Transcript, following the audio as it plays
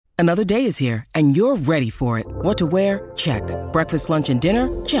Another day is here, and you're ready for it. What to wear? Check. Breakfast, lunch, and dinner?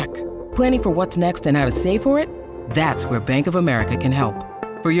 Check. Planning for what's next and how to save for it? That's where Bank of America can help.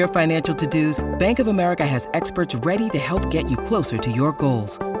 For your financial to-dos, Bank of America has experts ready to help get you closer to your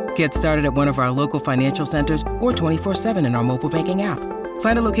goals. Get started at one of our local financial centers or 24/7 in our mobile banking app.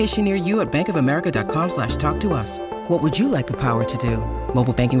 Find a location near you at bankofamerica.com/talktous. What would you like the power to do?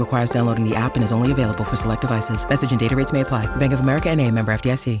 Mobile banking requires downloading the app and is only available for select devices. Message and data rates may apply. Bank of America N.A., member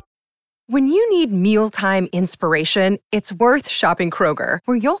FDIC. When you need mealtime inspiration, it's worth shopping Kroger,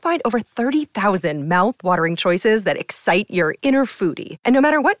 where you'll find over 30,000 mouth-watering choices that excite your inner foodie. And no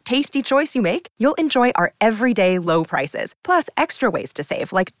matter what tasty choice you make, you'll enjoy our everyday low prices, plus extra ways to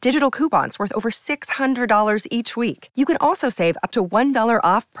save, like digital coupons worth over $600 each week. You can also save up to $1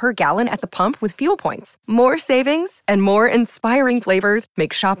 off per gallon at the pump with fuel points. More savings and more inspiring flavors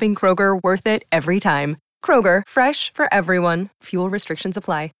make shopping Kroger worth it every time. Kroger, fresh for everyone. Fuel restrictions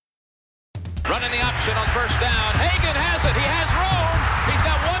apply. Running the option on first down. Hagan has it. He has room. He's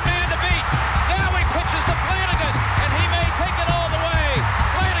got one man to beat. Now he pitches to Flanagan, and he may take it all the way.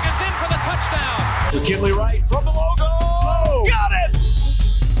 Flanagan's in for the touchdown. McKinley Wright from the logo. Oh, got it!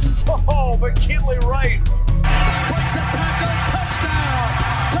 Oh, McKinley Wright. Breaks a tackle. Touchdown.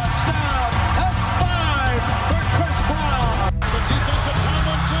 Touchdown. That's 5 for Chris Brown. The defense of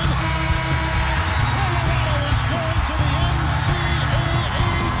Tomlinson. Colorado is going to the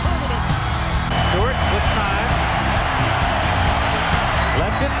NCAA tournament. Stewart with time.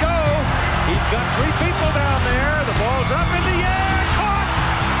 Lets it go. He's got 3 people down there. The ball's up in the air. Caught.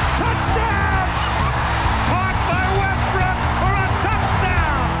 Touchdown. Caught by Westbrook for a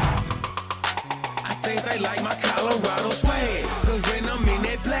touchdown. I think they like my Colorado swag. Cause when I'm in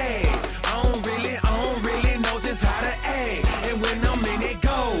that play, I don't really know just how to act. And when I'm in it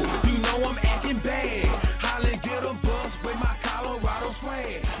go, you know I'm acting bad. Holly get a bus with my Colorado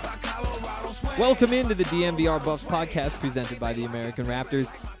swag. Welcome into the DMVR Buffs podcast presented by the American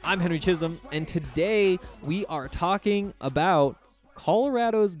Raptors. I'm Henry Chisholm, and today we are talking about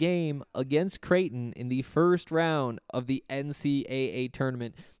Colorado's game against Creighton in the first round of the NCAA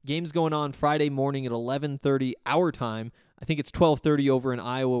tournament. Game's going on Friday morning at 11:30 our time. I think it's 12:30 over in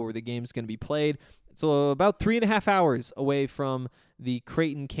Iowa where the game's going to be played. So about 3.5 hours away from the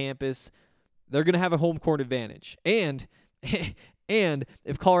Creighton campus. They're going to have a home court advantage. And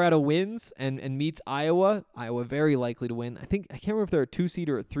if Colorado wins and meets Iowa very likely to win. I can't remember if they're a 2-seed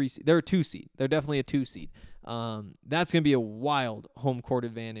or a 3-seed. They're a 2-seed. They're definitely a 2-seed. That's going to be a wild home court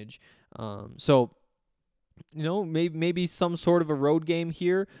advantage. So, maybe some sort of a road game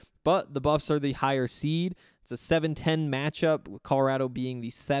here, but the Buffs are the higher seed. It's a 7-10 matchup with Colorado being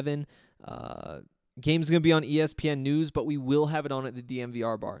the 7. Game's going to be on ESPN News, but we will have it on at the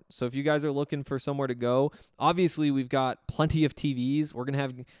DMVR bar. So if you guys are looking for somewhere to go, obviously we've got plenty of TVs. We're going to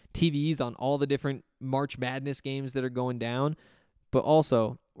have TVs on all the different March Madness games that are going down, but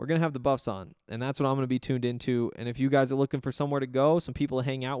also we're going to have the Buffs on, and that's what I'm going to be tuned into. And if you guys are looking for somewhere to go, some people to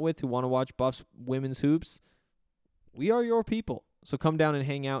hang out with who want to watch Buffs women's hoops, we are your people. So come down and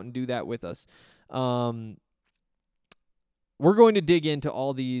hang out and do that with us. We're going to dig into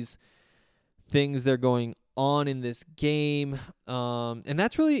all these things that are going on in this game. And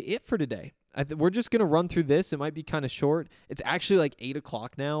that's really it for today. We're just going to run through this. It might be kind of short. It's actually like 8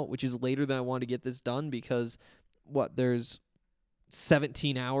 o'clock now, which is later than I wanted to get this done because, there's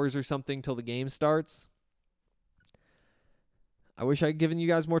 17 hours or something till the game starts. I wish I'd given you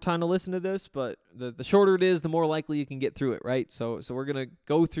guys more time to listen to this, but the shorter it is, the more likely you can get through it, right? So we're going to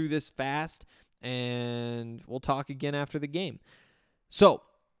go through this fast, and we'll talk again after the game. So,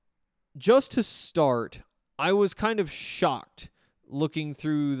 just to start, I was kind of shocked looking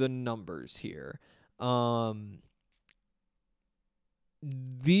through the numbers here.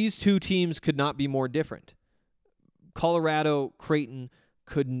 These two teams could not be more different. Colorado, Creighton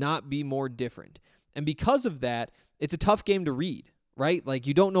could not be more different. And because of that, it's a tough game to read, right? Like,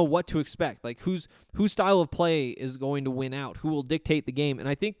 you don't know what to expect. Like, whose style of play is going to win out? Who will dictate the game? And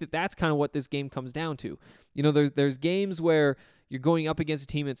I think that's kind of what this game comes down to. There's games where you're going up against a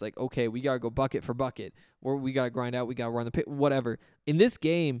team, it's like, okay, we got to go bucket for bucket, or we got to grind out, we got to run the pit, whatever. In this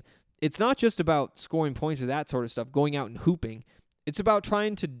game, it's not just about scoring points or that sort of stuff, going out and hooping. It's about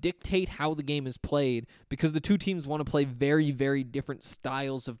trying to dictate how the game is played because the two teams want to play very, very different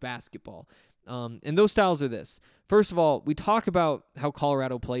styles of basketball. And those styles are this. First of all, we talk about how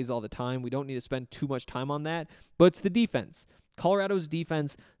Colorado plays all the time. We don't need to spend too much time on that, but it's the defense. Colorado's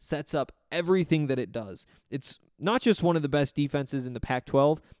defense sets up everything that it does. It's not just one of the best defenses in the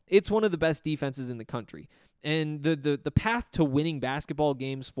Pac-12, it's one of the best defenses in the country. And the path to winning basketball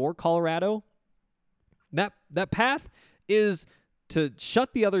games for Colorado, that path is to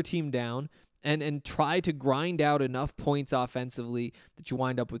shut the other team down and try to grind out enough points offensively that you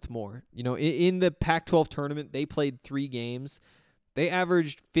wind up with more. In the Pac-12 tournament, they played 3 games. They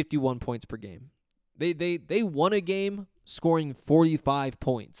averaged 51 points per game. They won a game scoring 45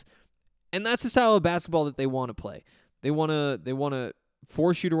 points. And that's the style of basketball that they want to play. They want to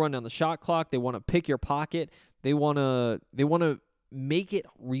force you to run down the shot clock. They want to pick your pocket. They want to make it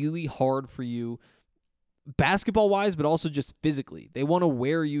really hard for you basketball-wise, but also just physically. They want to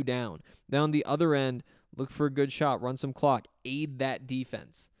wear you down. Down the other end, look for a good shot, run some clock, aid that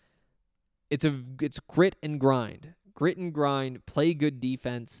defense. It's grit and grind. Grit and grind, play good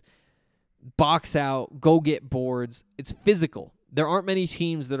defense, box out, go get boards. It's physical. There aren't many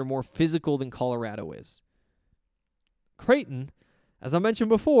teams that are more physical than Colorado is. Creighton, as I mentioned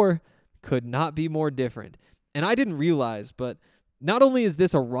before, could not be more different. And I didn't realize, but not only is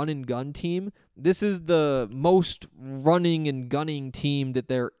this a run and gun team, this is the most running and gunning team that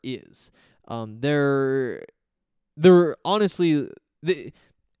there is. They're honestly,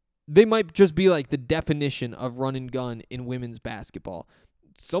 they might just be like the definition of run and gun in women's basketball.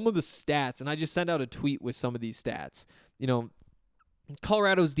 Some of the stats, and I just sent out a tweet with some of these stats.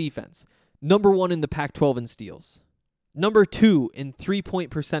 Colorado's defense, number 1 in the Pac-12 in steals, number 2 in 3-point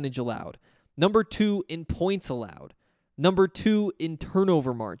percentage allowed, number 2 in points allowed, number 2 in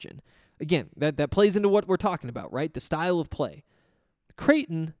turnover margin. Again, that plays into what we're talking about, right? The style of play.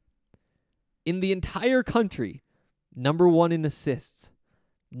 Creighton, in the entire country, number 1 in assists,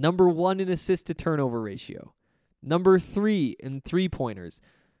 number 1 in assist to turnover ratio, number 3 in 3-pointers,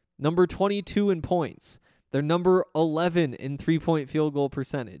 number 22 in points. They're number 11 in 3-point field goal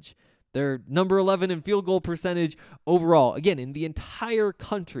percentage. They're number 11 in field goal percentage overall. Again, in the entire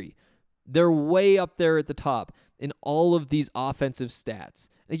country, they're way up there at the top in all of these offensive stats.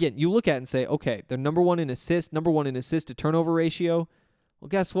 Again, you look at it and say, okay, they're number 1 in assist, number 1 in assist to turnover ratio. Well,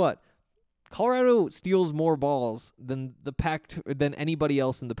 guess what? Colorado steals more balls than than anybody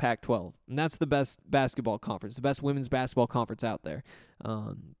else in the Pac-12, and that's the best basketball conference, the best women's basketball conference out there.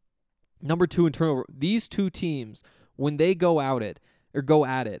 Number 2 in turnover. These two teams, when they go at it,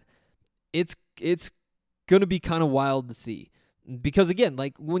 it's going to be kind of wild to see. Because, again,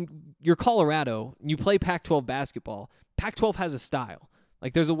 like when you're Colorado and you play Pac-12 basketball, Pac-12 has a style.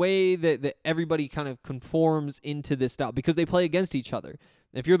 Like there's a way that everybody kind of conforms into this style because they play against each other.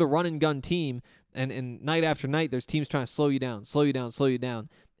 If you're the run and gun team and night after night there's teams trying to slow you down,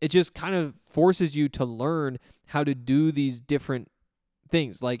 it just kind of forces you to learn how to do these different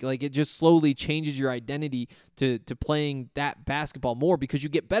things. Like it just slowly changes your identity to playing that basketball more because you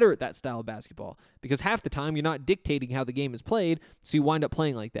get better at that style of basketball. Because half the time you're not dictating how the game is played, so you wind up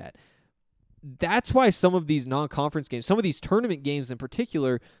playing like that. That's why some of these non-conference games, some of these tournament games in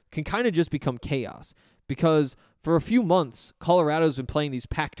particular, can kind of just become chaos. Because for a few months, Colorado's been playing these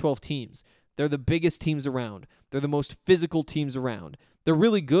Pac-12 teams. They're the biggest teams around. They're the most physical teams around. They're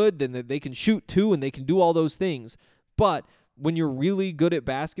really good, then they can shoot too, and they can do all those things. But when you're really good at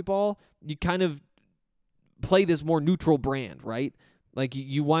basketball, you kind of play this more neutral brand, right? Like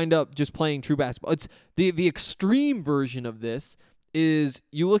you wind up just playing true basketball. It's the extreme version of this is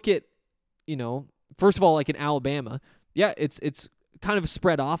you look at, first of all, like in Alabama, yeah, it's kind of a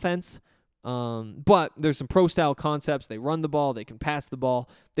spread offense, but there's some pro-style concepts. They run the ball. They can pass the ball.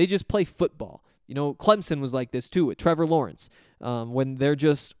 They just play football. Clemson was like this too with Trevor Lawrence. When they're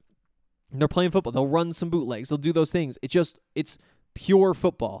playing football, they'll run some bootlegs. They'll do those things. It's pure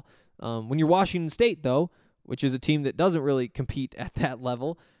football. When you're Washington State, though, which is a team that doesn't really compete at that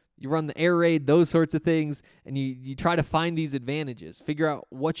level, you run the air raid, those sorts of things, and you try to find these advantages, figure out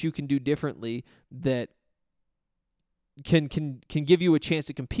what you can do differently that can give you a chance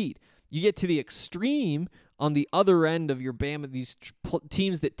to compete. You get to the extreme on the other end of your Bama, these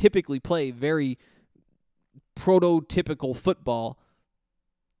teams that typically play very prototypical football.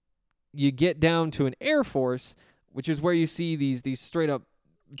 You get down to an Air Force, which is where you see these straight up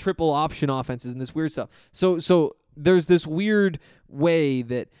triple option offenses and this weird stuff. So there's this weird way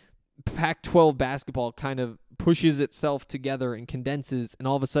that Pac-12 basketball kind of pushes itself together and condenses, and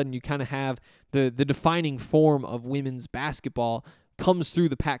all of a sudden you kind of have the defining form of women's basketball comes through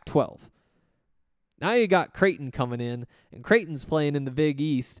the Pac-12. Now you got Creighton coming in, and Creighton's playing in the Big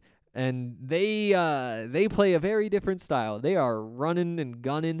East, and they play a very different style. They are running and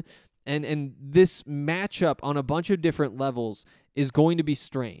gunning, and this matchup on a bunch of different levels is going to be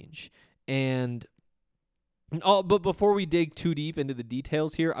strange. But before we dig too deep into the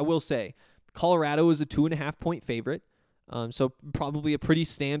details here, I will say Colorado is a 2.5-point favorite, so probably a pretty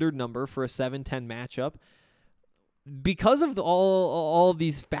standard number for a 7-10 matchup. because of all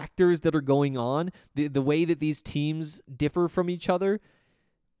these factors that are going on, the way that these teams differ from each other,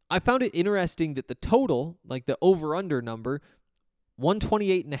 I found it interesting that the total, like the over-under number,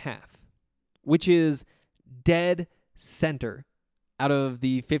 128.5, which is dead center out of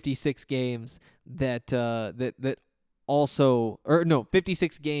the 56 games that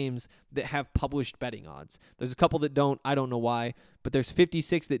 56 games that have published betting odds. There's a couple that don't. I don't know why, but there's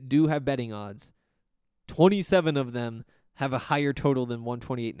 56 that do have betting odds. 27 of them have a higher total than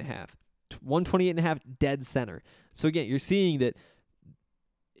 128.5. 128.5 dead center. So again, you're seeing that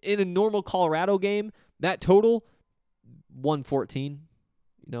in a normal Colorado game, that total 114,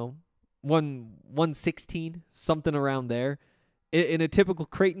 116, something around there. In a typical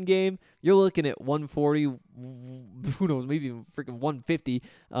Creighton game, you're looking at 140, who knows, maybe even freaking 150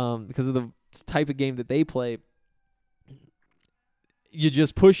 because of the type of game that they play. You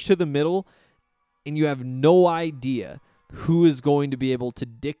just push to the middle, and you have no idea who is going to be able to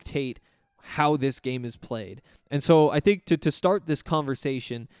dictate how this game is played. And so I think to start this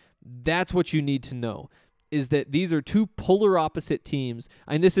conversation, that's what you need to know, is that these are two polar opposite teams.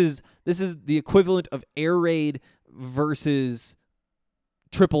 And this is the equivalent of air raid versus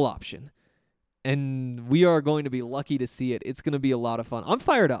triple option. And we are going to be lucky to see it. It's going to be a lot of fun. I'm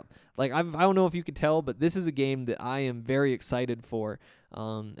fired up. Like, I don't know if you could tell, but this is a game that I am very excited for.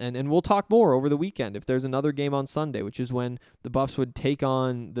 And we'll talk more over the weekend if there's another game on Sunday, which is when the Buffs would take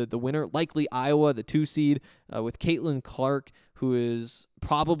on the winner, likely Iowa, the 2 seed, with Caitlin Clark, who is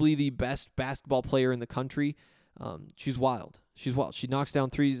probably the best basketball player in the country. She's wild. She knocks down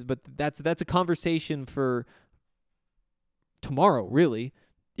threes, but that's a conversation for tomorrow, really,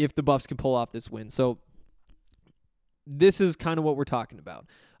 if the Buffs can pull off this win. So this is kind of what we're talking about.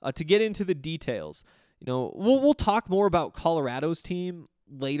 To get into the details, we'll talk more about Colorado's team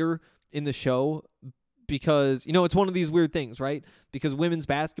later in the show because, it's one of these weird things, right? Because women's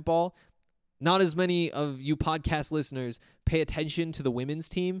basketball, not as many of you podcast listeners pay attention to the women's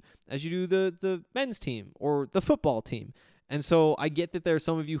team as you do the men's team or the football team. And so I get that there are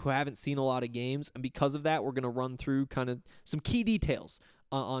some of you who haven't seen a lot of games, and because of that, we're going to run through kind of some key details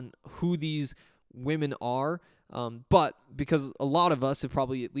on who these women are. But because a lot of us have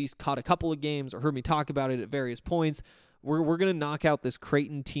probably at least caught a couple of games or heard me talk about it at various points, we're going to knock out this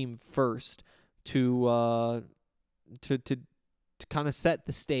Creighton team first to kind of set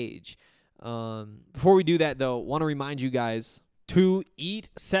the stage. Before we do that, though, want to remind you guys to eat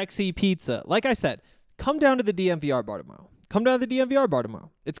sexy pizza. Like I said, come down to the DMVR bar tomorrow.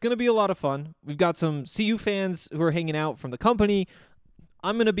 It's going to be a lot of fun. We've got some CU fans who are hanging out from the company.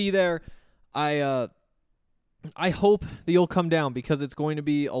 I'm going to be there. I hope that you'll come down because it's going to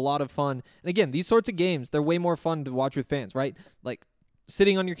be a lot of fun. And again, these sorts of games, they're way more fun to watch with fans, right? Like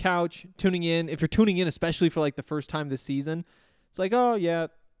sitting on your couch, tuning in. If you're tuning in, especially for like the first time this season, it's like, oh yeah,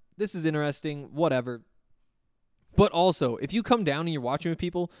 this is interesting, whatever. But also, if you come down and you're watching with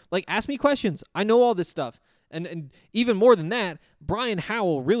people, like ask me questions. I know all this stuff. And even more than that, Brian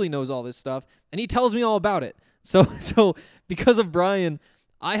Howell really knows all this stuff, and he tells me all about it. So because of Brian,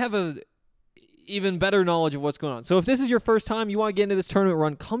 I have a even better knowledge of what's going on. So if this is your first time, you want to get into this tournament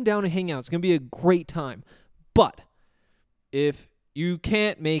run, come down and hang out. It's going to be a great time. But if you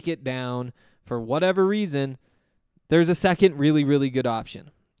can't make it down for whatever reason, there's a second really, really good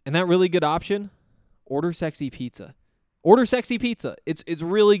option. And that really good option, order sexy pizza. Order sexy pizza. It's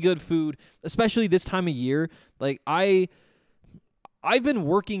really good food, especially this time of year. Like I've been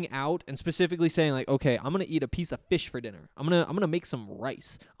working out and specifically saying like, okay, I'm gonna eat a piece of fish for dinner. I'm gonna make some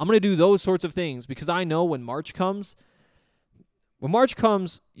rice. I'm gonna do those sorts of things because I know when March comes,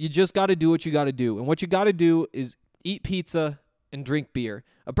 you just got to do what you got to do, and what you got to do is eat pizza and drink beer,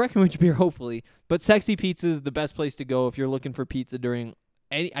 a Breckenridge beer hopefully. But sexy pizza is the best place to go if you're looking for pizza during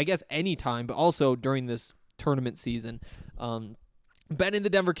any time, but also during this tournament season. Been in the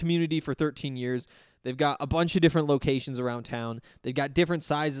Denver community for 13 years. They've got a bunch of different locations around town. They've got different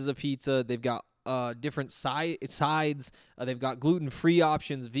sizes of pizza. They've got different sides. They've got gluten-free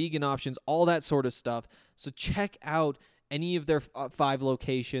options, vegan options, all that sort of stuff. So check out any of their 5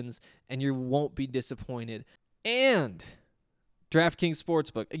 locations, and you won't be disappointed. And DraftKings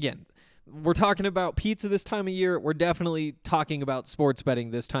Sportsbook. Again, we're talking about pizza this time of year. We're definitely talking about sports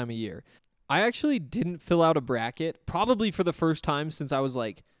betting this time of year. I actually didn't fill out a bracket, probably for the first time since I was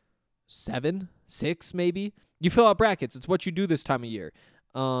like 7, 6 maybe. You fill out brackets. It's what you do this time of year.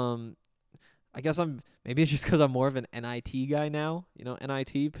 I guess maybe it's just because I'm more of an NIT guy now.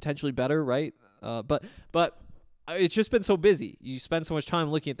 NIT, potentially better, right? But it's just been so busy. You spend so much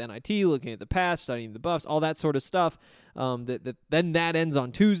time looking at the NIT, looking at the past, studying the Buffs, all that sort of stuff. Then that ends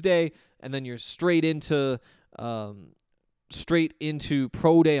on Tuesday, and then you're straight into straight into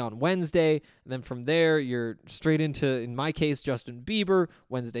Pro Day on Wednesday. And then from there, you're straight into, in my case, Justin Bieber,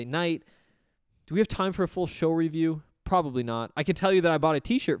 Wednesday night. Do we have time for a full show review? Probably not. I can tell you that I bought a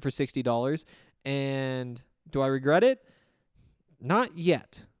t-shirt for $60, and do I regret it? Not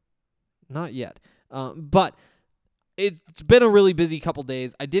yet. Not yet. But it's been a really busy couple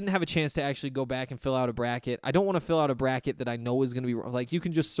days. I didn't have a chance to actually go back and fill out a bracket. I don't want to fill out a bracket that I know is going to be like, you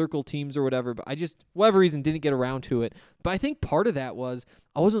can just circle teams or whatever, but I just, whatever reason, didn't get around to it. But I think part of that was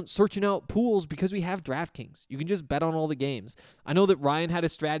I wasn't searching out pools because we have DraftKings. You can just bet on all the games. I know that Ryan had a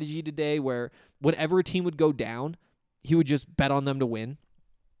strategy today where whenever a team would go down, he would just bet on them to win.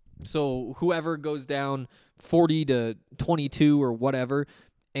 So whoever goes down 40-22 or whatever,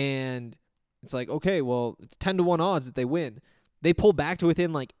 and it's like, okay, well, it's 10-1 odds that they win. They pull back to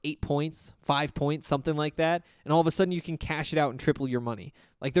within like 8 points, 5 points, something like that, and all of a sudden you can cash it out and triple your money.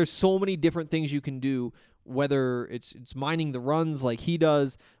 Like, there's so many different things you can do, whether it's mining the runs like he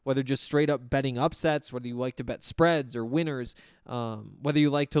does, whether just straight up betting upsets, whether you like to bet spreads or winners, whether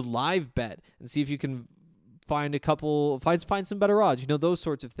you like to live bet and see if you can find some better odds, those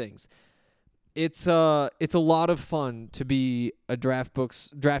sorts of things. It's a lot of fun to be a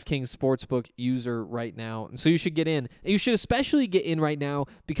DraftKings Sportsbook user right now. And so you should get in. And you should especially get in right now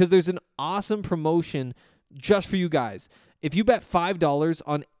because there's an awesome promotion just for you guys. If you bet $5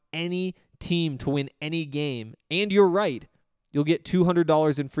 on any team to win any game, and you're right, you'll get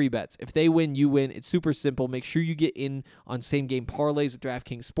 $200 in free bets. If they win, you win. It's super simple. Make sure you get in on same-game parlays with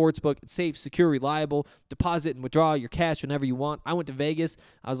DraftKings Sportsbook. It's safe, secure, reliable. Deposit and withdraw your cash whenever you want. I went to Vegas.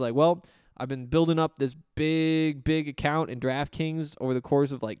 I was like, well, I've been building up this big account in DraftKings over the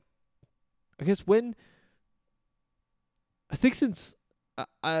course of since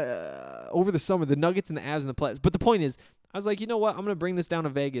over the summer, the Nuggets and the Avs and the playoffs. But the point is, I was like, you know what? I'm going to bring this down to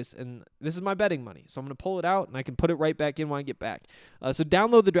Vegas, and this is my betting money. So I'm going to pull it out, and I can put it right back in when I get back. So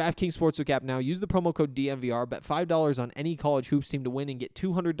download the DraftKings Sportsbook app now. Use the promo code DMVR. Bet $5 on any college hoops team to win and get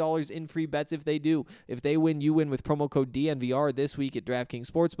 $200 in free bets if they do. If they win, you win with promo code DNVR this week at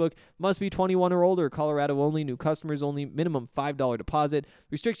DraftKings Sportsbook. Must be 21 or older. Colorado only. New customers only. Minimum $5 deposit.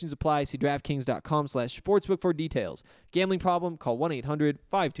 Restrictions apply. See DraftKings.com/sportsbook for details. Gambling problem? Call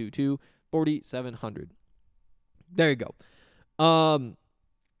 1-800-522-4700. There you go.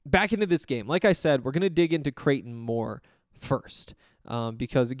 Back into this game. Like I said, we're going to dig into Creighton more first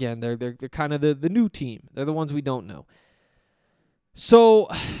because, again, they're kind of the new team. They're the ones we don't know. So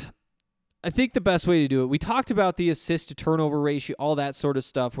I think the best way to do it, we talked about the assist-to-turnover ratio, all that sort of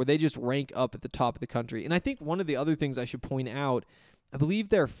stuff, where they just rank up at the top of the country. And I think one of the other things I should point out, I believe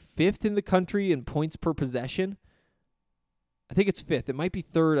they're 5th in the country in points per possession. I think it's 5th. It might be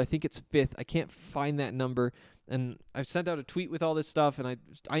 3rd. I think it's 5th. I can't find that number. And I've sent out a tweet with all this stuff, and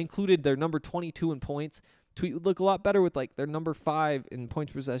I included their number 22 in points. Tweet would look a lot better with like their number 5 in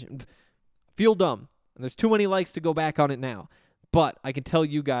points per possession. Feel dumb. And there's too many likes to go back on it now. But I can tell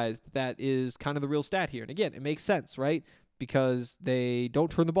you guys that is kind of the real stat here. And again, it makes sense, right? Because they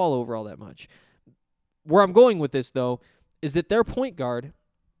don't turn the ball over all that much. Where I'm going with this, though, is that their point guard,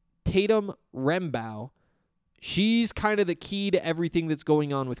 Tatum Rembow, she's kind of the key to everything that's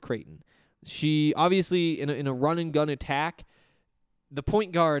going on with Creighton. She, obviously, in a run-and-gun attack, the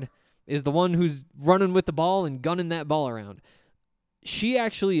point guard is the one who's running with the ball and gunning that ball around. She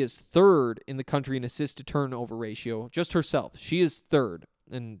actually is 3rd in the country in assist-to-turnover ratio, just herself. She is 3rd,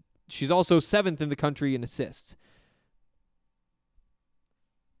 and she's also 7th in the country in assists.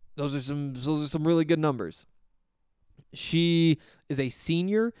 Those are some really good numbers. She is a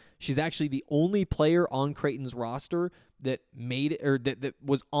senior. She's actually the only player on Creighton's roster that that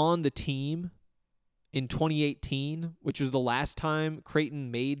was on the team in 2018, which was the last time Creighton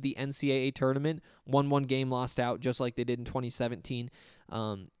made the NCAA tournament. Won one game, lost out, just like they did in 2017.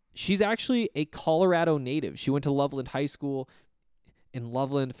 She's actually a Colorado native. She went to Loveland High School in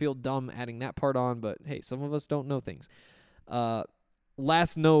Loveland. Feel dumb adding that part on, but hey, some of us don't know things.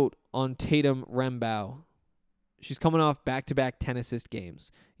 Last note on Tatum Rembow. She's coming off back-to-back 10-assist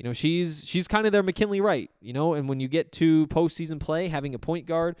games. She's kind of their McKinley Wright, and when you get to postseason play, having a point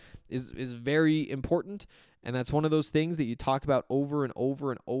guard is very important, and that's one of those things that you talk about over and over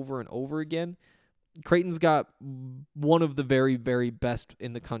and over and over again. Creighton's got one of the very, very best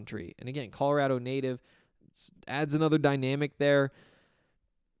in the country. And again, Colorado native adds another dynamic there.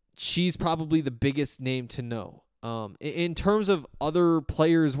 She's probably the biggest name to know. In terms of other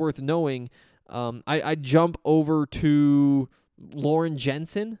players worth knowing, I jump over to Lauren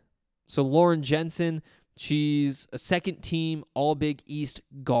Jensen. So Lauren Jensen, she's a second-team All-Big East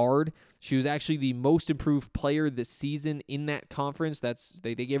guard. She was actually the most improved player this season in that conference.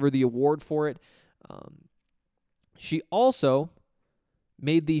 They gave her the award for it. She also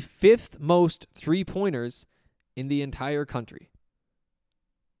made the 5th most three-pointers in the entire country.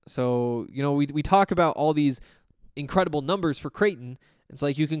 So, we talk about all these incredible numbers for Creighton. It's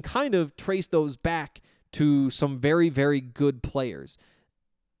like you can kind of trace those back to some very, very good players,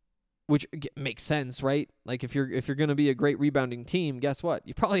 which makes sense, right? Like if you're going to be a great rebounding team, guess what?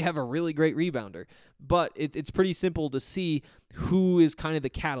 You probably have a really great rebounder. But it's pretty simple to see who is kind of the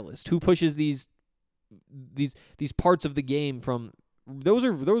catalyst, who pushes these parts of the game from those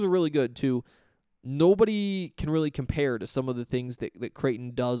are really good to nobody can really compare to some of the things that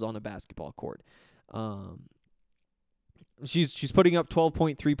Creighton does on a basketball court. She's putting up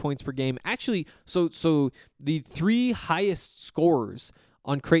 12.3 points per game. Actually, so the 3 highest scorers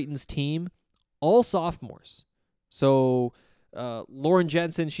on Creighton's team, all sophomores. So Lauren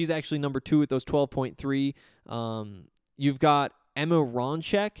Jensen, she's actually number 2 with those 12.3. You've got Emma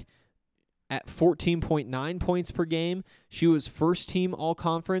Ronchek at 14.9 points per game. She was first team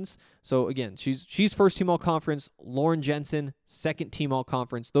all-conference. So again, she's first team all-conference. Lauren Jensen, second team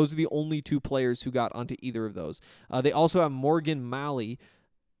all-conference. Those are the only 2 players who got onto either of those. They also have Morgan Malley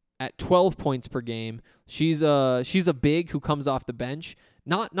at 12 points per game. She's a big who comes off the bench.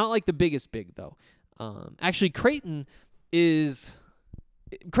 Not like the biggest big though. Actually, Creighton's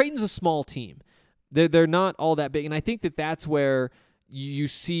a small team. They're not all that big, and I think that's where you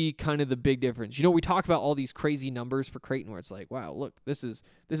see kind of the big difference. We talk about all these crazy numbers for Creighton where it's like, wow, look, this is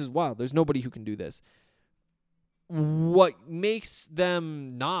wild. There's nobody who can do this. What makes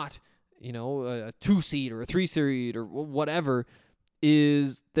them not, a 2 seed or a 3 seed or whatever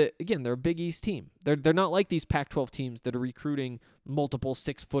is that, again, they're a Big East team. They're not like these Pac-12 teams that are recruiting multiple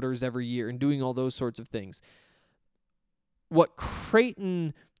 6-footers every year and doing all those sorts of things. What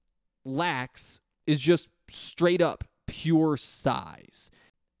Creighton lacks is just straight up pure size.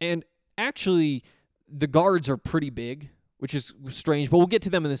 And actually, the guards are pretty big, which is strange, but we'll get to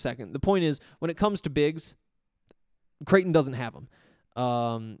them in a second. The point is, when it comes to bigs, Creighton doesn't have them.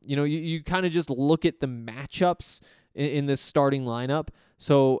 You kind of just look at the matchups in this starting lineup.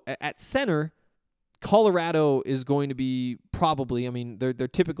 So at center, Colorado is going to be probably, their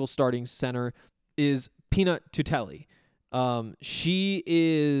typical starting center is Peanut Tutelli. She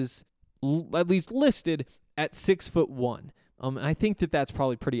is at least listed at 6'1". I think that's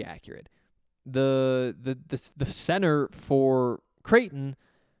probably pretty accurate. The center for Creighton,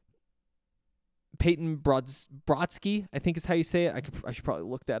 Peyton Brodsky, I think is how you say it. I should probably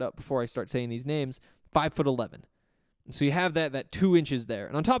look that up before I start saying these names. 5'11". So you have that 2 inches there,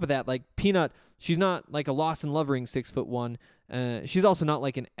 and on top of that, like Peanut, she's not like a Lawson Lovering 6'1". She's also not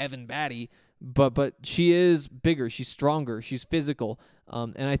like an Evan Batty, but she is bigger. She's stronger. She's physical,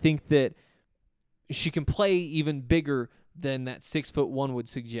 and I think that she can play even bigger than that 6'1" would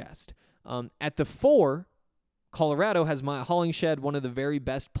suggest. At the 4, Colorado has Maya Hollingshed, one of the very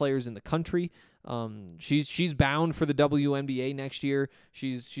best players in the country. She's bound for the WNBA next year.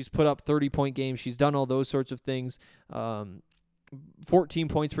 She's put up 30-point games. She's done all those sorts of things. 14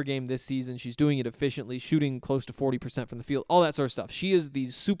 points per game this season. She's doing it efficiently, shooting close to 40% from the field, all that sort of stuff. She is the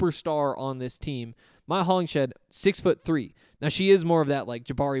superstar on this team. Maya Hollingshed, 6'3". Now she is more of that like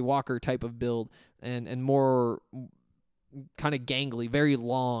Jabari Walker type of build and more kind of gangly, very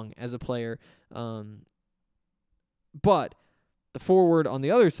long as a player. But the forward on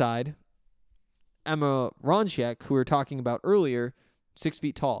the other side, Emma Ronchek, who we were talking about earlier, 6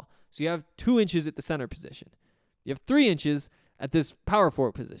 feet tall. So you have 2 inches at the center position. You have 3 inches at this power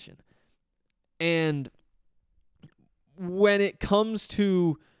forward position. And when it comes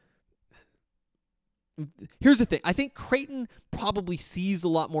to... Here's the thing. I think Creighton probably sees a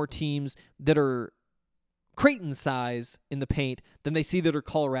lot more teams that are Creighton size in the paint than they see that are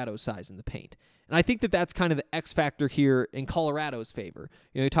Colorado size in the paint. And I think that's kind of the X factor here in Colorado's favor.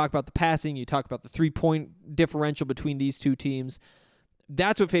 You talk about the passing, you talk about the 3-point differential between these two teams.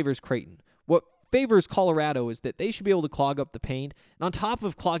 That's what favors Creighton. What favors Colorado is that they should be able to clog up the paint. And on top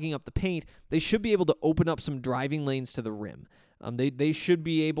of clogging up the paint, they should be able to open up some driving lanes to the rim. They should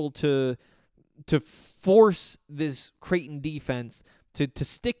be able to force this Creighton defense to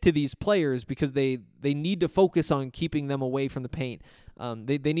stick to these players because they need to focus on keeping them away from the paint.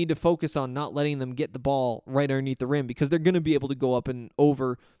 They need to focus on not letting them get the ball right underneath the rim because they're going to be able to go up and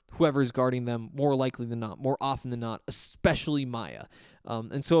over whoever's guarding them more likely than not, more often than not, especially Maya.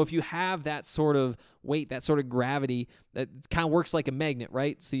 And so if you have that sort of weight, that sort of gravity, that kind of works like a magnet,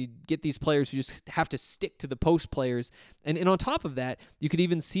 right? So you get these players who just have to stick to the post players. And on top of that, you could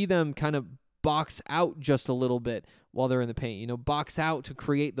even see them kind of box out just a little bit while they're in the paint, box out to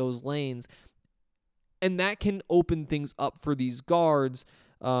create those lanes. And that can open things up for these guards,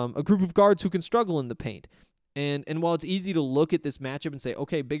 a group of guards who can struggle in the paint. And while it's easy to look at this matchup and say,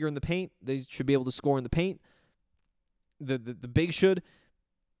 okay, bigger in the paint, they should be able to score in the paint. The big should.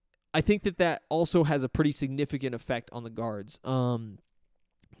 I think that also has a pretty significant effect on the guards. And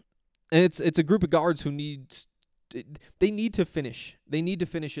it's a group of guards who need to finish. They need to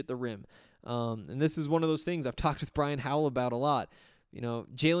finish at the rim. And this is one of those things I've talked with Brian Howell about a lot.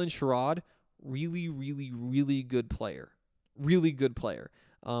 Jalen Sherrod, really, really, really good player. Really good player.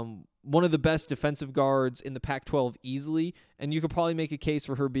 One of the best defensive guards in the Pac-12 easily, and you could probably make a case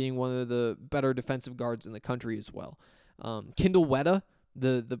for her being one of the better defensive guards in the country as well. Kendall Wetta,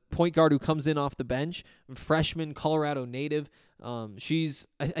 the point guard who comes in off the bench, freshman, Colorado native. I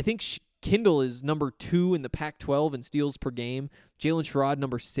think Kendall is number 2 in the Pac-12 in steals per game. Jalen Sherrod,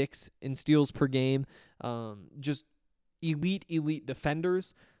 number 6 in steals per game. Just elite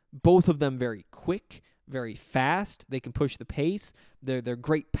defenders. Both of them very quick, very fast. They can push the pace. They're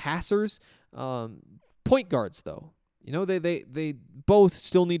great passers. Point guards, though, they both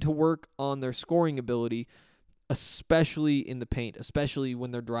still need to work on their scoring ability, especially in the paint, especially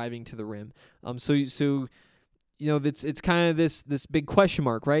when they're driving to the rim. So it's kind of this big question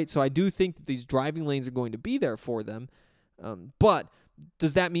mark, right? So I do think that these driving lanes are going to be there for them, but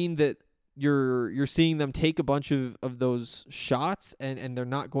does that mean that you're seeing them take a bunch of those shots and they're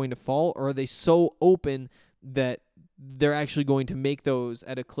not going to fall, or are they so open that they're actually going to make those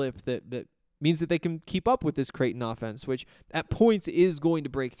at a clip that means that they can keep up with this Creighton offense, which at points is going to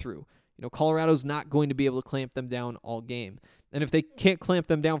break through? Colorado's not going to be able to clamp them down all game. And if they can't clamp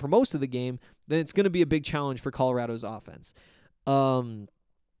them down for most of the game, then it's going to be a big challenge for Colorado's offense.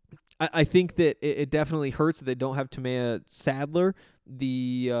 I think that it definitely hurts that they don't have Tamea Sadler,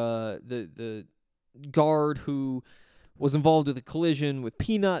 the guard who was involved with a collision with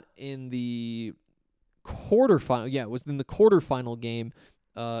Peanut in the quarterfinal. Yeah, it was in the quarterfinal game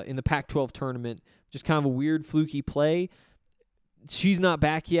in the Pac-12 tournament. Just kind of a weird, fluky play. She's not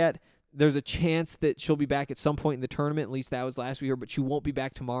back yet. There's a chance that she'll be back at some point in the tournament. At least that was last we heard, but she won't be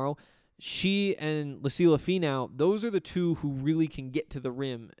back tomorrow. She and Lucila Finau, those are the two who really can get to the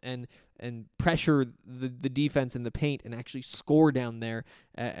rim and pressure the defense in the paint and actually score down there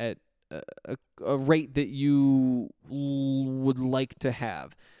at a rate that you would like to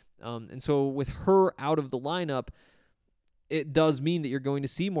have. And so with her out of the lineup, it does mean that you're going to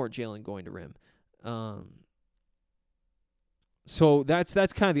see more Jalen going to rim. So that's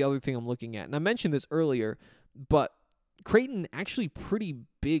kind of the other thing I'm looking at. And I mentioned this earlier, but Creighton actually pretty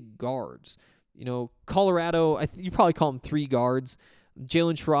big guards. Colorado, you probably call them 3 guards.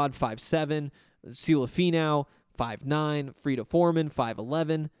 Jalen Sherrod, 5'7", Lucila Finau, 5'9", Frida Foreman,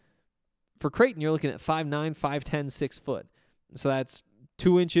 5'11". For Creighton, you're looking at 5'9", 5'10", 6 foot. So that's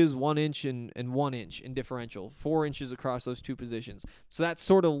 2 inches, 1 inch, and 1 inch in differential. 4 inches across those two positions. So that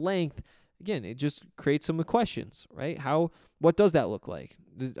sort of length, again, it just creates some questions, right? What does that look like?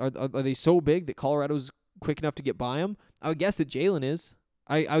 Are they so big that Colorado's quick enough to get by them? I would guess that Jalen is.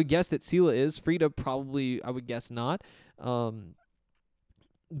 I would guess that Sela is. Frida probably, I would guess not.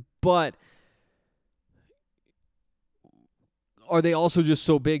 But are they also just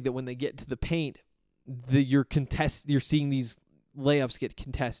so big that when they get to the paint, you're seeing these layups get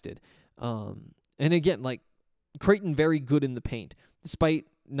contested? And again, like Creighton, very good in the paint, despite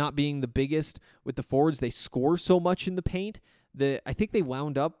not being the biggest with the forwards. They score so much in the paint that I think they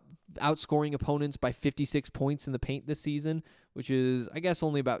wound up outscoring opponents by 56 points in the paint this season, which is, I guess,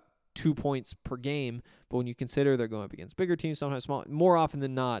 only about 2 points per game. But when you consider they're going up against bigger teams, sometimes small, more often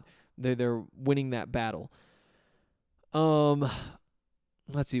than not, they're winning that battle.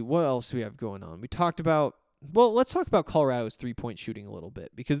 Let's see, what else do we have going on? Let's talk about Colorado's three-point shooting a little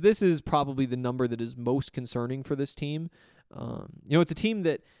bit, because this is probably the number that is most concerning for this team. It's a team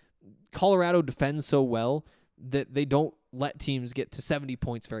that Colorado defends so well that they don't let teams get to 70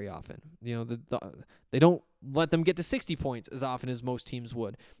 points very often. They don't let them get to 60 points as often as most teams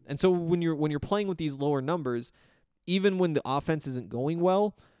would. And so when you're playing with these lower numbers, even when the offense isn't going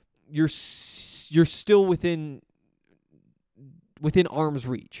well, you're still within arm's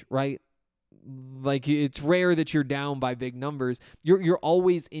reach, right? Like, it's rare that you're down by big numbers. You're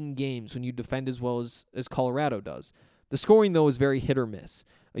always in games when you defend as well as Colorado does. The scoring, though, is very hit or miss.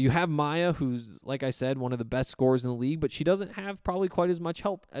 You have Maya, who's, like I said, one of the best scorers in the league, but she doesn't have probably quite as much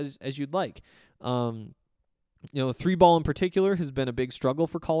help as you'd like. Three ball in particular has been a big struggle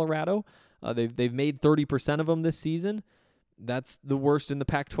for Colorado. They've made 30% of them this season. That's the worst in the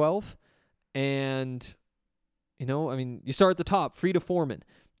Pac-12. And, you start at the top, Frida Foreman.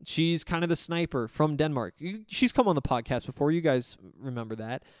 She's kind of the sniper from Denmark. She's come on the podcast before. You guys remember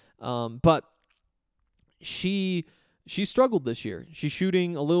that. But she She struggled this year. She's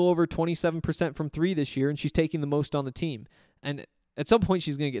shooting a little over 27% from three this year, and she's taking the most on the team. And at some point,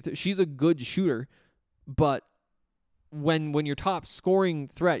 she's going to get through. She's a good shooter, but when your top scoring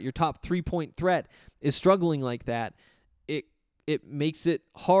threat, your top 3-point threat is struggling like that, it makes it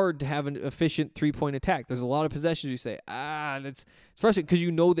hard to have an efficient 3-point attack. There's a lot of possessions you say, it's frustrating because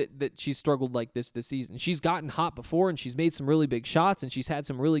you know that she's struggled like this season. She's gotten hot before, and she's made some really big shots, and she's had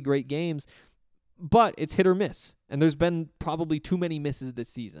some really great games, but it's hit or miss, and there's been probably too many misses this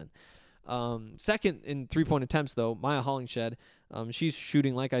season. Second in 3-point attempts, though, Maya Hollingshed. She's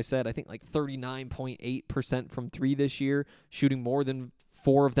shooting, like I said, I think like 39.8% from three this year, shooting more than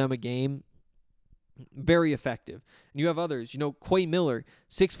 4 of them a game. Very effective. And you have others, Quay Miller,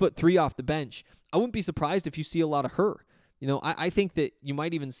 6'3" off the bench. I wouldn't be surprised if you see a lot of her. I think that you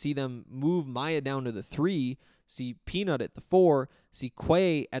might even see them move Maya down to the 3, see Peanut at the 4, see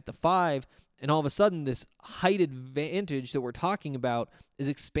Quay at the 5, and all of a sudden this height advantage that we're talking about is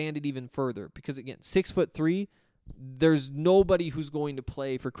expanded even further. Because again, 6'3", there's nobody who's going to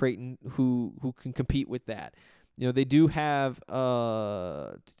play for Creighton who can compete with that. They do have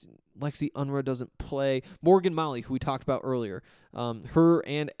Lexi Unruh doesn't play. Morgan Molly, who we talked about earlier, her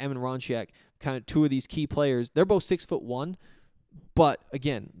and Emin Ronchiak, kind of 2 of these key players. They're both 6'1", but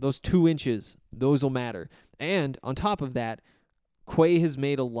again, those 2 inches, those will matter. And on top of that, Quay has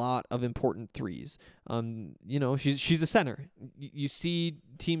made a lot of important threes. She's a center. You see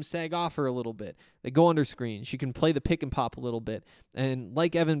teams sag off her a little bit. They go under screen. She can play the pick and pop a little bit. And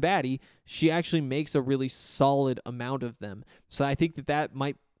like Evan Batty, she actually makes a really solid amount of them. So I think that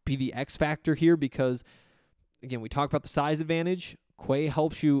might be the X factor here because, again, we talk about the size advantage. Quay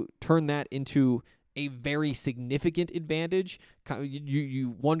helps you turn that into a very significant advantage.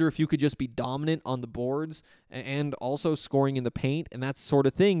 You wonder if you could just be dominant on the boards and also scoring in the paint, and that's the sort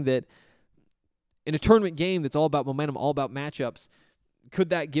of thing that in a tournament game that's all about momentum, all about matchups, could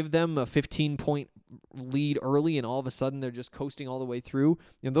that give them a 15-point lead early and all of a sudden they're just coasting all the way through?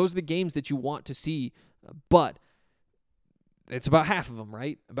 Those are the games that you want to see, but it's about half of them,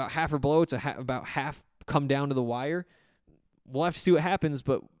 right? About half or below. It's about half come down to the wire. We'll have to see what happens,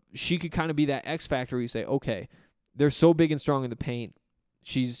 but she could kind of be that X factor where you say, okay, they're so big and strong in the paint.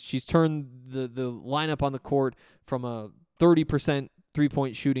 She's turned the lineup on the court from a 30%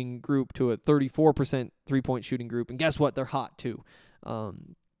 3-point shooting group to a 34% 3-point shooting group. And guess what? They're hot too.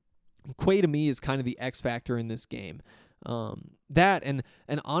 Quay to me is kind of the X factor in this game. That and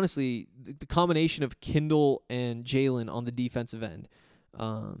honestly, the combination of Kindle and Jalen on the defensive end.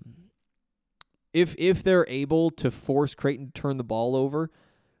 If they're able to force Creighton to turn the ball over,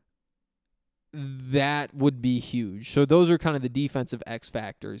 that would be huge. So those are kind of the defensive X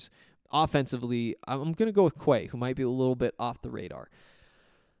factors. Offensively, I'm going to go with Quay, who might be a little bit off the radar.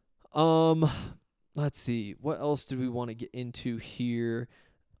 Let's see. What else do we want to get into here?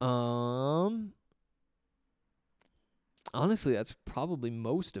 Honestly, that's probably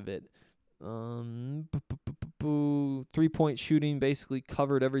most of it. 3-point shooting basically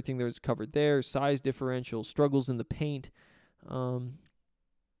covered everything that was covered there. Size differential, struggles in the paint.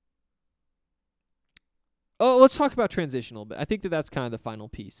 Let's talk about transition a little bit. I think that's kind of the final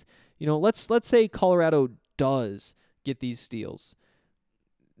piece. Let's say Colorado does get these steals.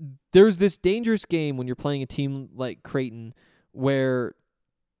 There's this dangerous game when you're playing a team like Creighton where,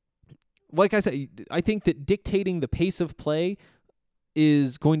 like I said, I think that dictating the pace of play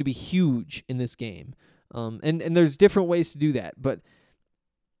is going to be huge in this game. And there's different ways to do that. But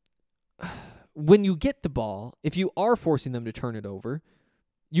when you get the ball, if you are forcing them to turn it over,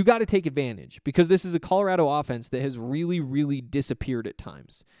 you got to take advantage because this is a Colorado offense that has really, really disappeared at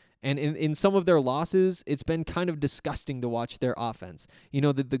times. And in some of their losses, it's been kind of disgusting to watch their offense.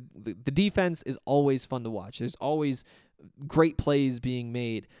 The defense is always fun to watch. There's always great plays being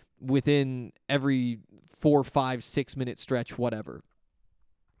made within every 4, 5, 6 minute stretch, whatever.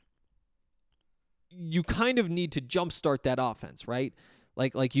 You kind of need to jumpstart that offense, right?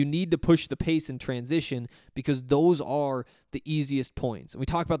 Like you need to push the pace in transition because those are the easiest points. And we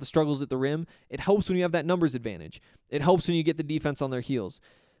talk about the struggles at the rim. It helps when you have that numbers advantage. It helps when you get the defense on their heels.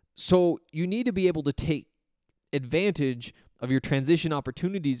 So you need to be able to take advantage of your transition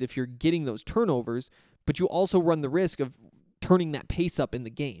opportunities if you're getting those turnovers, but you also run the risk of turning that pace up in the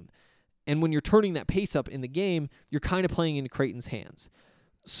game. And when you're turning that pace up in the game, you're kind of playing into Creighton's hands.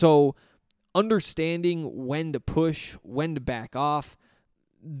 So understanding when to push, when to back off,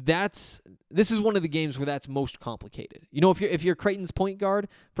 this is one of the games where that's most complicated. If you're Creighton's point guard,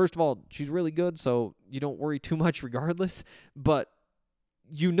 first of all, she's really good, so you don't worry too much regardless. But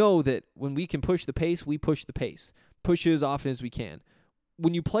you know that when we can push the pace, we push the pace. Push it as often as we can.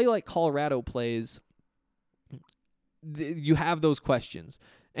 When you play like Colorado plays, you have those questions.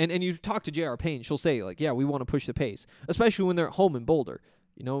 And you talk to J.R. Payne, she'll say, like, yeah, we want to push the pace, especially when they're at home in Boulder,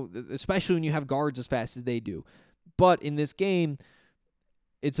 especially when you have guards as fast as they do. But in this game,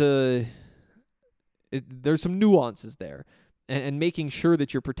 there's some nuances there, and making sure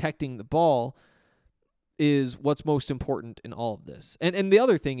that you're protecting the ball is what's most important in all of this. And the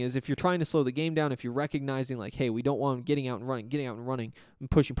other thing is, if you're trying to slow the game down, if you're recognizing, like, hey, we don't want them getting out and running, and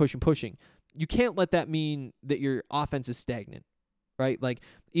pushing, you can't let that mean that your offense is stagnant, right? Like,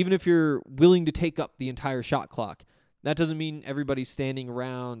 even if you're willing to take up the entire shot clock, that doesn't mean everybody's standing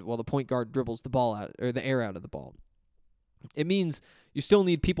around while the point guard dribbles the ball out, or the air out of the ball. It means you still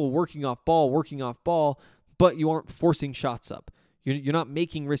need people working off ball, but you aren't forcing shots up. You're not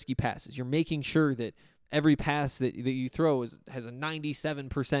making risky passes. You're making sure that every pass that you throw has a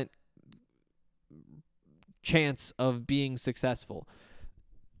 97% chance of being successful.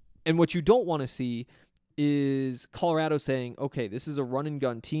 And what you don't want to see is Colorado saying, okay, this is a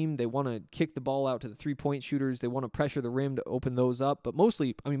run-and-gun team. They want to kick the ball out to the three-point shooters. They want to pressure the rim to open those up, but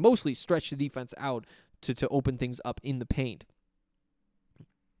mostly stretch the defense out to open things up in the paint.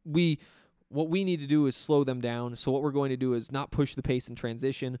 What we need to do is slow them down. So what we're going to do is not push the pace in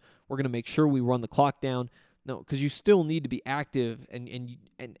transition. We're going to make sure we run the clock down. No, because you still need to be active and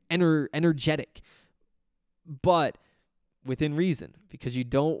energetic, but within reason, because you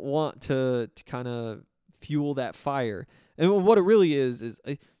don't want to kind of fuel that fire. And what it really is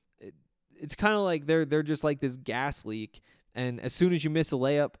it's kind of like they're just like this gas leak. And as soon as you miss a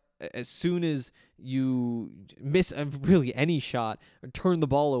layup, as soon as you miss really any shot or turn the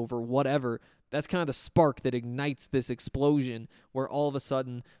ball over, whatever, that's kind of the spark that ignites this explosion where all of a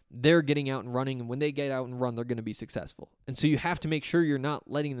sudden they're getting out and running, and when they get out and run, they're going to be successful. And so you have to make sure you're not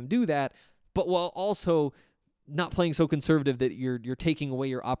letting them do that, but while also not playing so conservative that you're taking away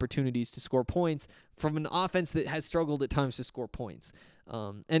your opportunities to score points from an offense that has struggled at times to score points.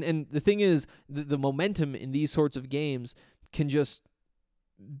 And the thing is, the momentum in these sorts of games can just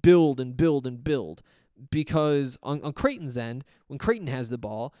build and build and build, because on Creighton's end, when Creighton has the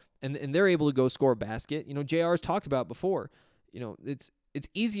ball and they're able to go score a basket, JR's talked about before, it's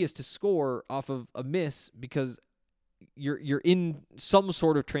easiest to score off of a miss because you're in some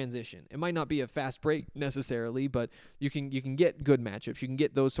sort of transition. It might not be a fast break necessarily, but you can get good matchups. You can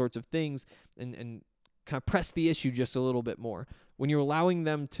get those sorts of things and kind of press the issue just a little bit more. When you're allowing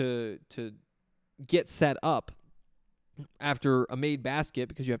them to get set up after a made basket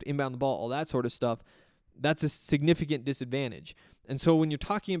because you have to inbound the ball, all that sort of stuff, that's a significant disadvantage. And so when you're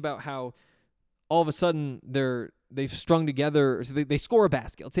talking about how all of a sudden they've strung together, so they score a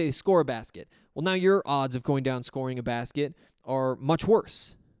basket. Let's say they score a basket. Well, now your odds of going down scoring a basket are much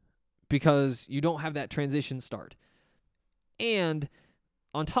worse because you don't have that transition start. And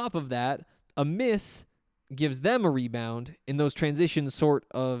on top of that, a miss gives them a rebound in those transition sort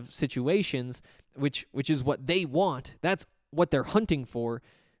of situations, which is what they want. That's what they're hunting for.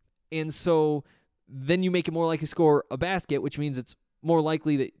 And so then you make it more likely to score a basket, which means it's more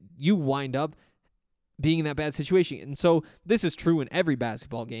likely that you wind up being in that bad situation. And so this is true in every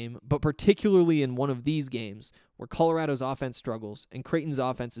basketball game, but particularly in one of these games where Colorado's offense struggles and Creighton's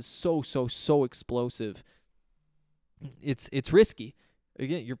offense is so explosive. It's risky.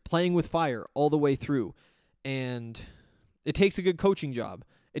 Again, you're playing with fire all the way through, and it takes a good coaching job.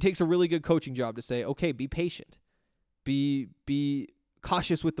 It takes a really good coaching job to say, okay, be patient, be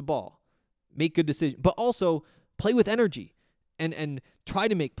cautious with the ball, make good decisions, but also play with energy and try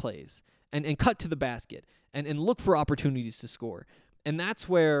to make plays and cut to the basket and look for opportunities to score. And that's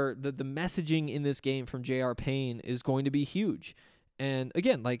where the messaging in this game from J.R. Payne is going to be huge. And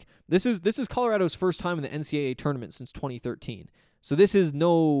again, like this is Colorado's first time in the NCAA tournament since 2013. So this is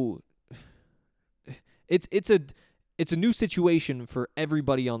it's a new situation for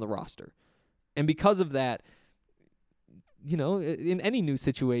everybody on the roster. And because of that, in any new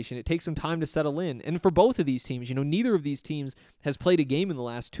situation, it takes some time to settle in. And for both of these teams, neither of these teams has played a game in the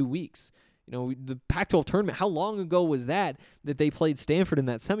last 2 weeks. The Pac-12 tournament, how long ago was that they played Stanford in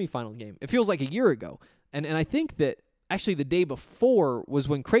that semifinal game? It feels like a year ago. And I think that actually the day before was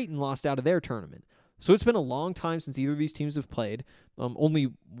when Creighton lost out of their tournament. So it's been a long time since either of these teams have played.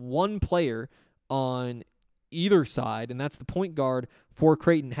 Only one player on either side, and that's the point guard for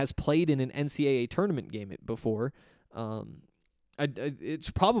Creighton, has played in an NCAA tournament game before.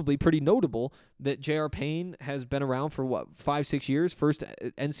 It's probably pretty notable that J.R. Payne has been around for 5-6 years, first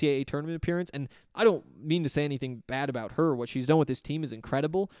NCAA tournament appearance, and I don't mean to say anything bad about her. What she's done with this team is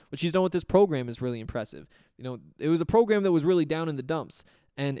incredible. What she's done with this program is really impressive. It was a program that was really down in the dumps,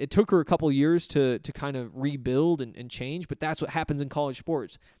 And it took her a couple years to kind of rebuild and change, but that's what happens in college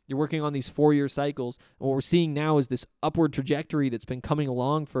sports. You're working on these 4-year cycles. And what we're seeing now is this upward trajectory that's been coming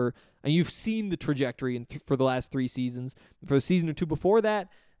along and you've seen the trajectory for the last 3 seasons. For the season or 2 before that,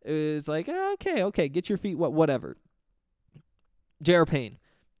 it's like, okay, get your feet wet, whatever. J.R. Payne,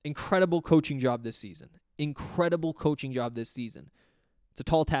 incredible coaching job this season. It's a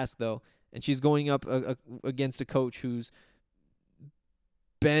tall task, though, and she's going up against a coach who's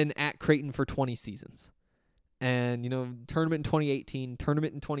been at Creighton for 20 seasons. And, tournament in 2018,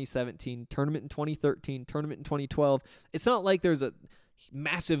 tournament in 2017, tournament in 2013, tournament in 2012. It's not like there's a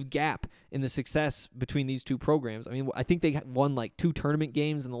massive gap in the success between these two programs. I mean, I think they won like 2 tournament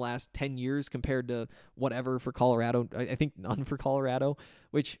games in the last 10 years compared to whatever for Colorado. I think none for Colorado,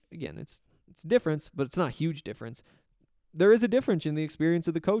 which, again, it's a difference, but it's not a huge difference. There is a difference in the experience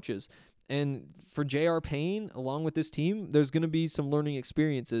of the coaches. And for J.R. Payne, along with this team, there's going to be some learning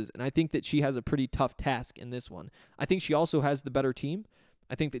experiences, and I think that she has a pretty tough task in this one. I think she also has the better team.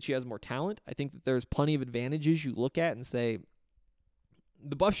 I think that she has more talent. I think that there's plenty of advantages you look at and say,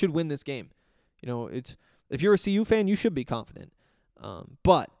 the Buffs should win this game. If you're a CU fan, you should be confident.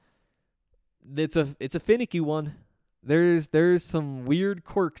 But it's a finicky one. There's some weird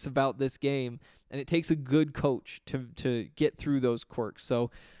quirks about this game, and it takes a good coach to get through those quirks. So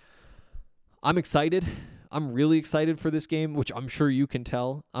I'm excited. I'm really excited for this game, which I'm sure you can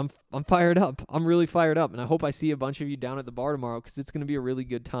tell. I'm fired up. I'm really fired up, and I hope I see a bunch of you down at the bar tomorrow because it's going to be a really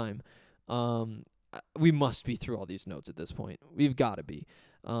good time. We must be through all these notes at this point. We've got to be.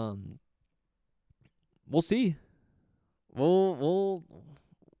 We'll see. We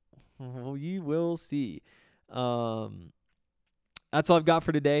will see. That's all I've got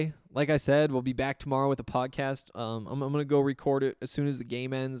for today. Like I said, we'll be back tomorrow with a podcast. I'm going to go record it as soon as the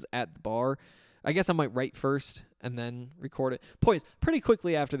game ends at the bar. I guess I might write first and then record it. Poise pretty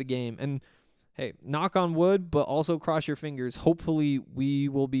quickly after the game. And hey, knock on wood, but also cross your fingers. Hopefully we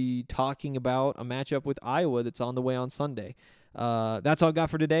will be talking about a matchup with Iowa that's on the way on Sunday. That's all I've got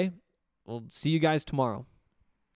for today. We'll see you guys tomorrow.